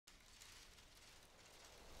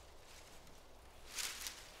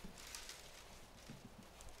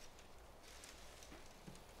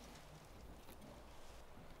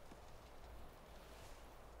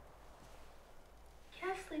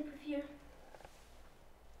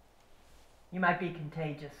You might be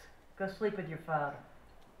contagious. Go sleep with your father.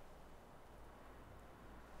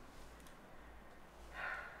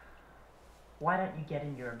 Why don't you get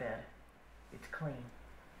in your bed? It's clean.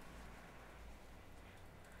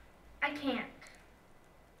 I can't.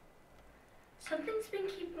 Something's been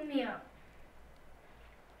keeping me up.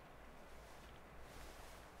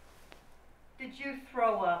 Did you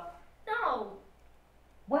throw up? No.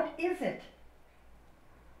 What is it?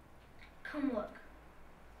 Come look.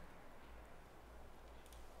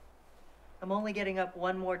 I'm only getting up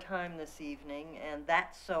one more time this evening, and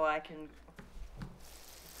that's so I can...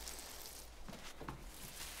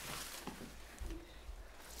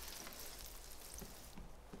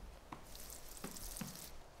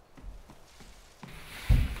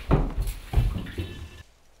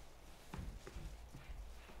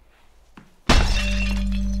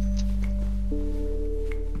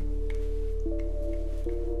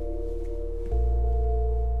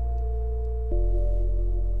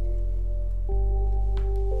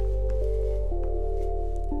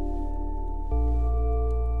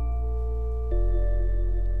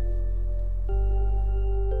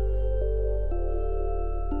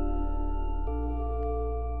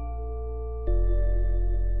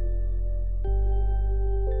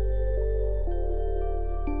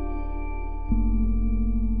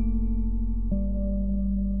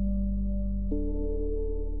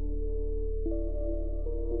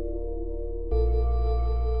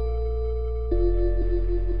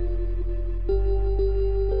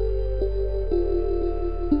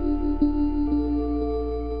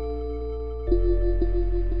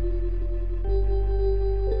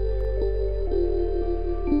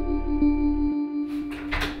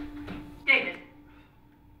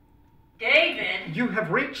 You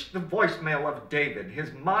have reached the voicemail of David.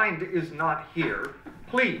 His mind is not here.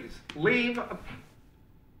 Please, leave.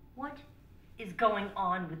 What is going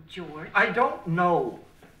on with George? I don't know.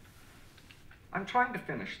 I'm trying to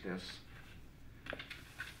finish this.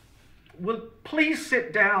 Will please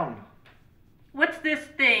sit down. What's this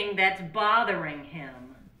thing that's bothering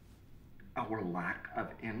him? Our lack of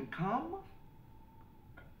income?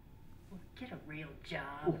 Well, get a real job.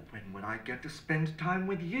 Oh, when would I get to spend time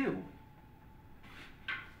with you?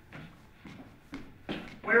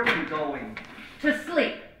 Where are you going? To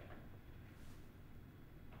sleep.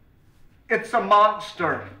 It's a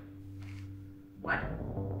monster. What?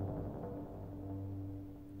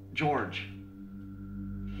 George.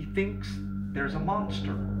 He thinks there's a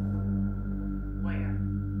monster. Where?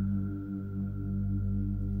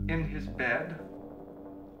 In his bed.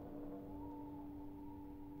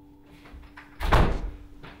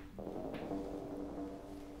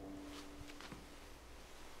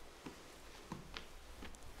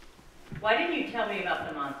 Why didn't you tell me about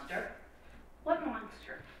the monster? What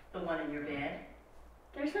monster? The one in your bed?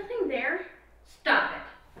 There's nothing there. Stop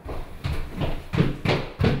it.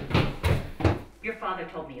 Your father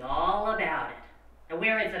told me all about it. Now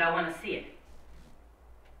where is it? I want to see it.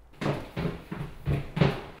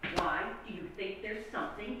 Why do you think there's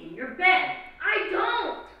something in your bed? I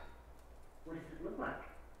don't. What does it look like?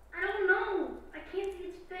 I don't know. I can't see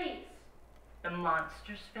its face. The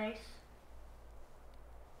monster's face?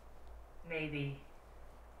 Maybe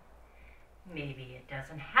it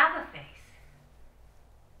doesn't have a face.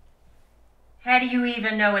 How do you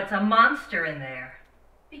even know it's a monster in there?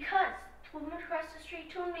 Because the woman across the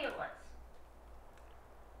street told me it was.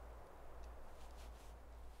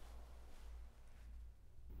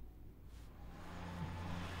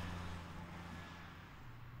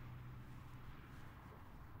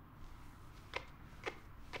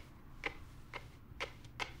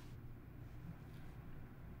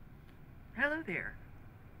 Hello there.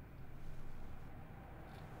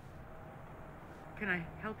 Can I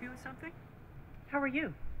help you with something? How are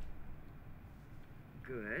you?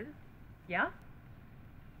 Good. Yeah?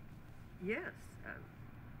 Yes.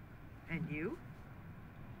 And you?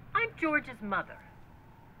 I'm George's mother.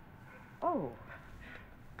 Oh,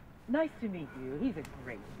 nice to meet you. He's a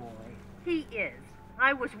great boy. He is.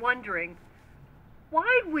 I was wondering,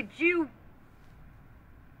 why would you...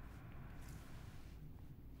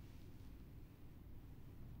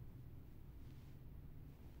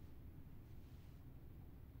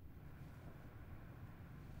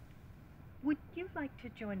 Would you like to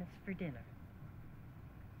join us for dinner?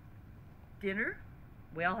 Dinner?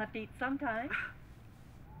 We all have to eat sometime.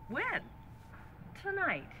 When?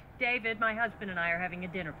 Tonight. David, my husband, and I are having a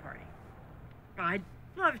dinner party. I'd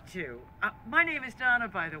love to. My name is Donna,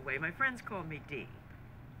 by the way. My friends call me Dee.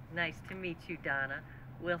 Nice to meet you, Donna.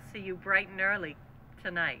 We'll see you bright and early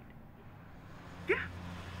tonight. Yeah.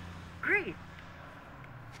 Great.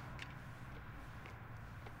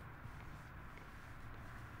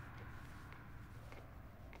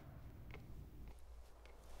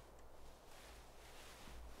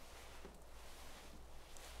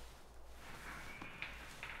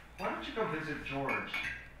 Visit George.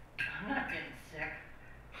 I'm not getting sick.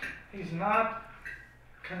 He's not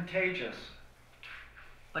contagious.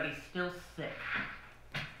 But he's still sick.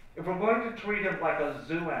 If we're going to treat him like a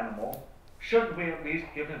zoo animal, shouldn't we at least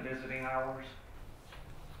give him visiting hours?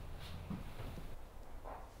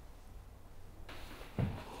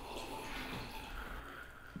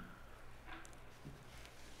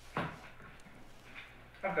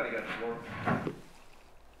 I've got to get to work.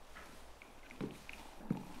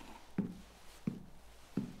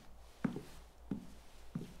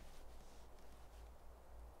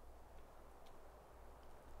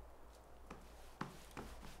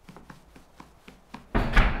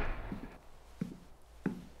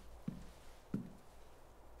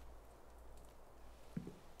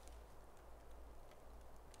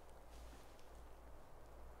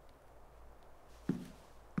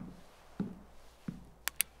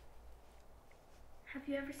 Have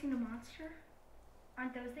you ever seen a monster?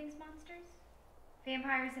 Aren't those things monsters?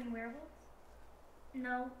 Vampires and werewolves?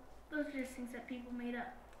 No, those are just things that people made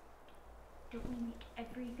up. Don't we make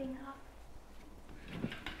everything up?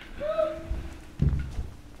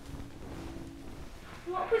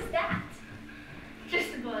 What was that?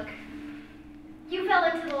 Just a bug. You fell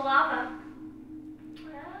into the lava.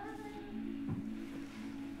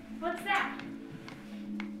 What's that?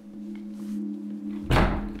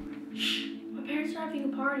 Shh! My parents are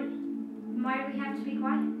having a party. Why do we have to be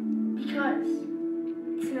quiet? Because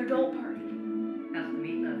it's an adult party. How's the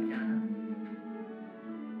meatloaf, Donna?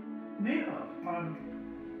 Meatloaf?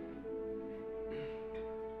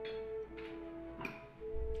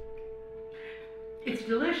 It's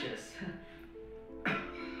delicious.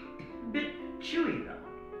 Bit chewy, though.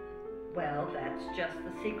 Well, that's just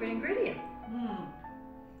the secret ingredient.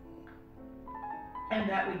 And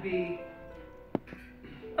that would be...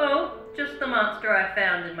 Oh, just the monster I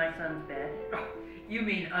found in my son's bed. Oh, you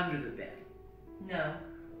mean under the bed. No,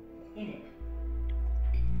 in it.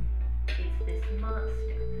 It's this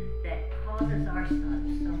monster that causes our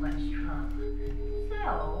son so much trauma.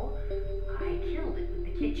 So, I killed it with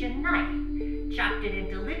the kitchen knife, chopped it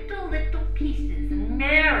into little pieces and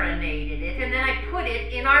marinated it, and then I put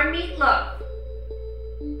it in our meatloaf.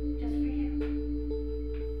 Just for you.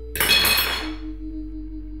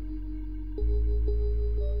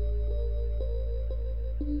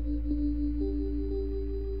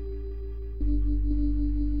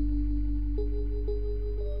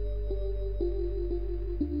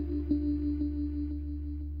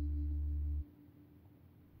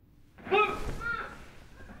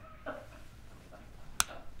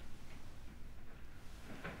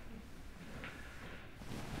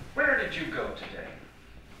 Where did you go today?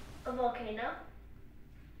 A volcano?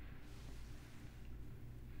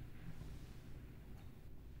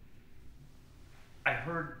 I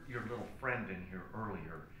heard your little friend in here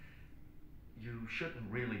earlier. You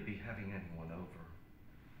shouldn't really be having anyone over.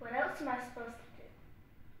 What else am I supposed to do?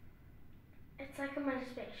 It's like I'm in a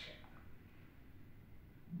spaceship.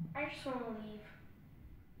 I just want to leave.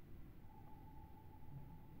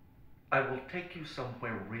 I will take you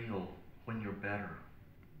somewhere real when you're better.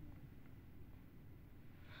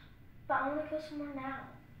 But I want to go somewhere now.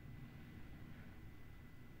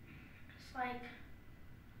 It's like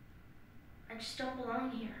I just don't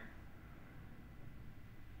belong here.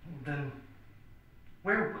 Then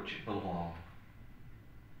where would you belong?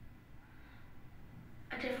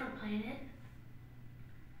 A different planet?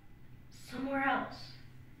 Somewhere else.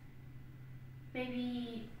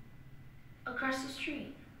 Maybe across the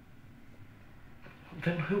street.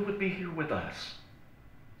 Then who would be here with us?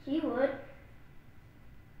 He would.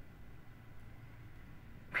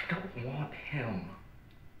 We don't want him.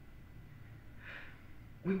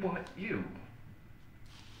 We want you.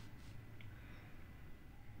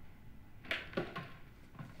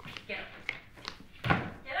 Get up.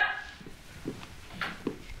 Get up!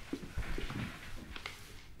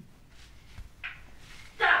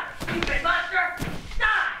 Stop, stupid monster!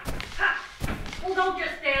 Die! Ha! Well, don't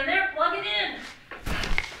just stand there. Plug it in.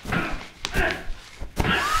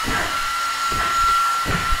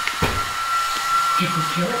 Did we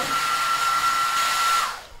kill it?